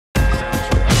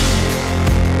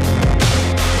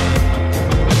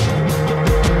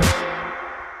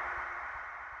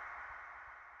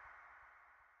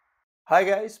Hi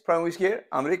guys, Prime Whiskey here.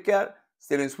 I'm Rickard,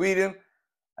 still in Sweden,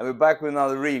 and we're back with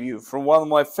another review from one of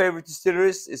my favorite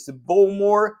distilleries. It's the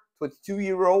Bowmore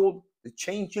 22-year-old, the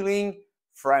Changeling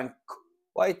Frank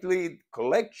Whiteley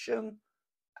collection,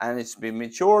 and it's been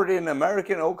matured in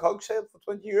American oak hogshead for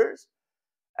 20 years,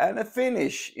 and a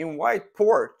finish in white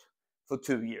port for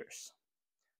 2 years.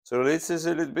 So this is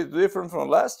a little bit different from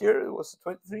last year. It was a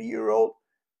 23-year-old,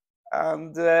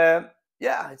 and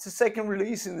yeah, it's the second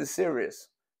release in the series.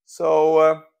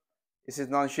 So is it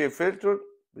non-shear filtered?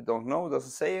 We don't know. It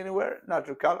doesn't say anywhere.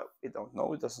 Natural color? We don't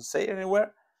know. It doesn't say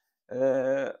anywhere.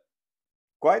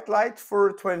 Quite light for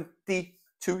a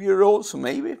 22-year-old, so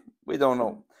maybe. We don't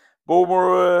know.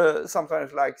 Bowmore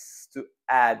sometimes likes to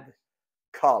add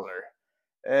color.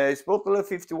 It's bottled at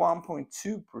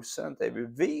 51.2%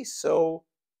 ABV, so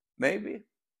maybe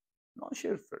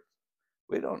non-shear filtered.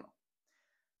 We don't know.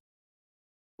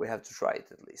 We have to try it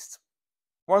at least.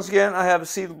 Once again, I have a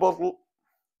sealed bottle.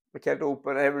 I can't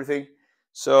open everything,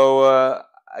 so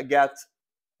I got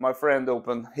my friend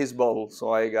open his bottle,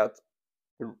 so I got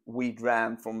a wheat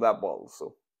ram from that bottle.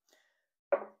 So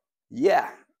yeah,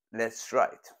 let's try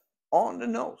it. On the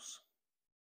nose.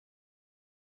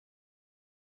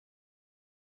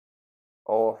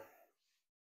 Oh,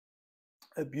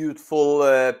 a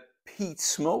beautiful peat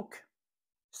smoke.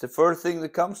 It's the first thing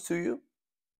that comes to you.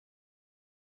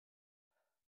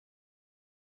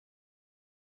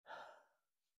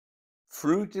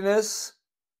 Fruitiness,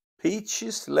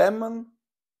 peaches, lemon.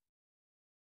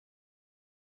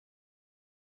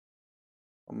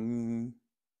 Some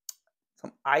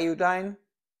iodine.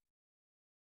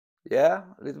 Yeah,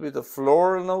 a little bit of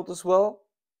floral note as well.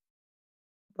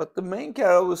 But the main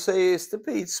character I would say is the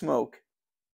peat smoke.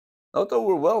 Not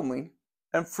overwhelming.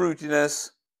 And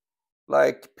fruitiness,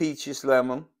 like peaches,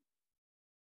 lemon.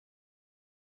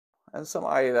 And some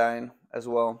iodine as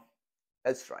well.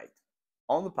 That's right.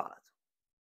 On the palate.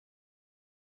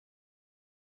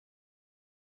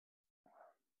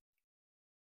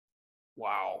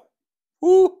 Wow.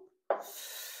 Woo!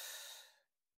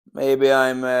 Maybe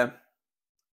I'm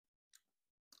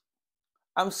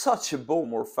such a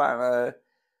Bowmore fan.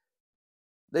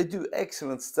 They do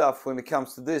excellent stuff when it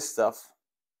comes to this stuff.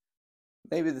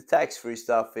 Maybe the tax-free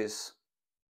stuff is,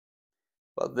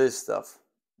 but this stuff,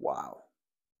 wow.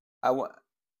 I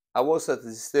was at the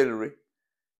distillery.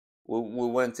 We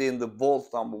went in the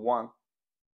vault number 1.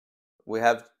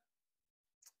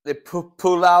 They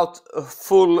pull out a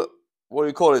full, what do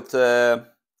you call it,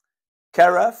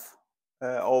 carafe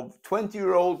of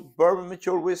 20-year-old bourbon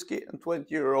mature whiskey and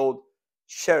 20-year-old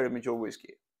sherry mature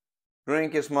whiskey.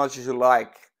 Drink as much as you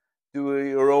like. Do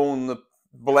your own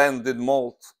blended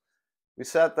malt. We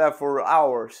sat there for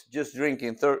hours just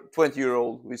drinking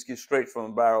 20-year-old whiskey straight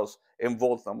from the barrels in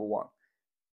vault number 1.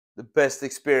 The best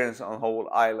experience on the whole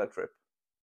Isla trip.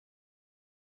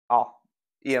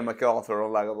 Ian MacArthur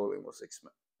on Lagavulin was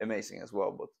amazing as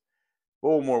well, but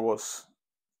Bowmore was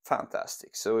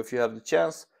fantastic. So if you have the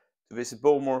chance to visit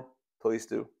Bowmore, please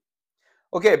do.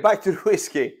 Okay, back to the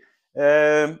whiskey.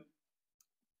 Yeah.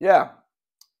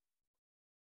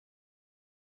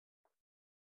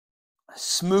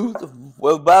 Smooth,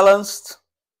 well balanced,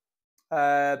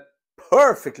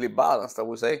 perfectly balanced, I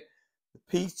would say. The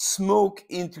peach smoke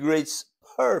integrates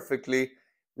perfectly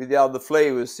with the other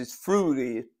flavors. It's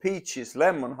fruity, peaches,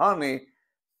 lemon, honey.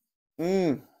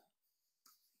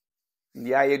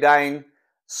 The iodine,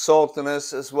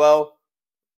 saltiness as well.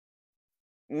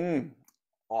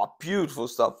 Oh, beautiful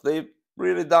stuff. They've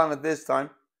really done it this time.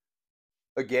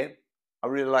 Again, I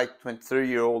really like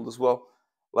 23-year-old as well.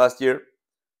 Last year,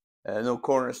 no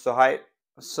corners to hide.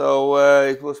 So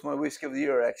it was my whiskey of the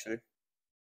year actually.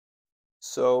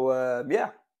 So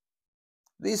yeah,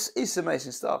 this is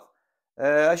amazing stuff.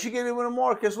 I should give it a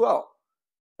mark as well.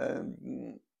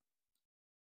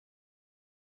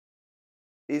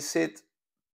 Is it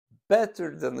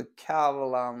better than the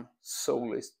Kavalan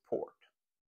Solist Port?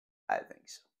 I think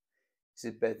so. Is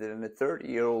it better than the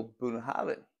 30-year-old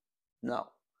Bunnahabhain? No.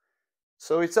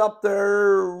 So it's up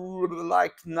there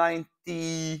like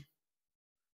 90,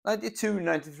 92,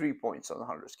 93 points on the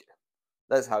 100 scale.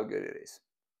 That's how good it is.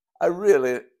 I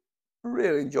really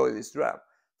enjoy this dram.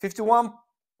 51.2%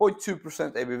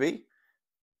 ABV.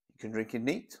 You can drink it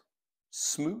neat,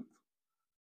 smooth,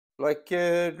 like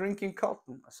drinking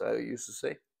cotton, as I used to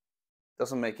say.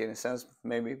 Doesn't make any sense,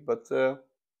 maybe, but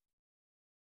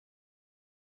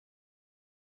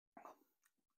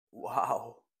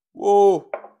wow,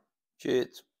 whoa,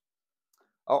 shit.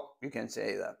 Oh, you can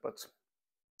say that, but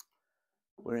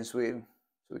we're in Sweden,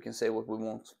 so we can say what we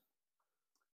want.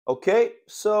 Okay,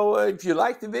 so if you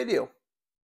like the video,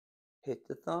 hit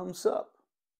the thumbs up.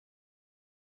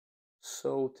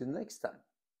 So till next time,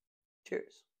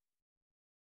 cheers.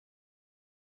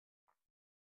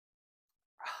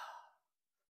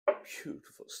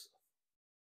 Beautiful stuff.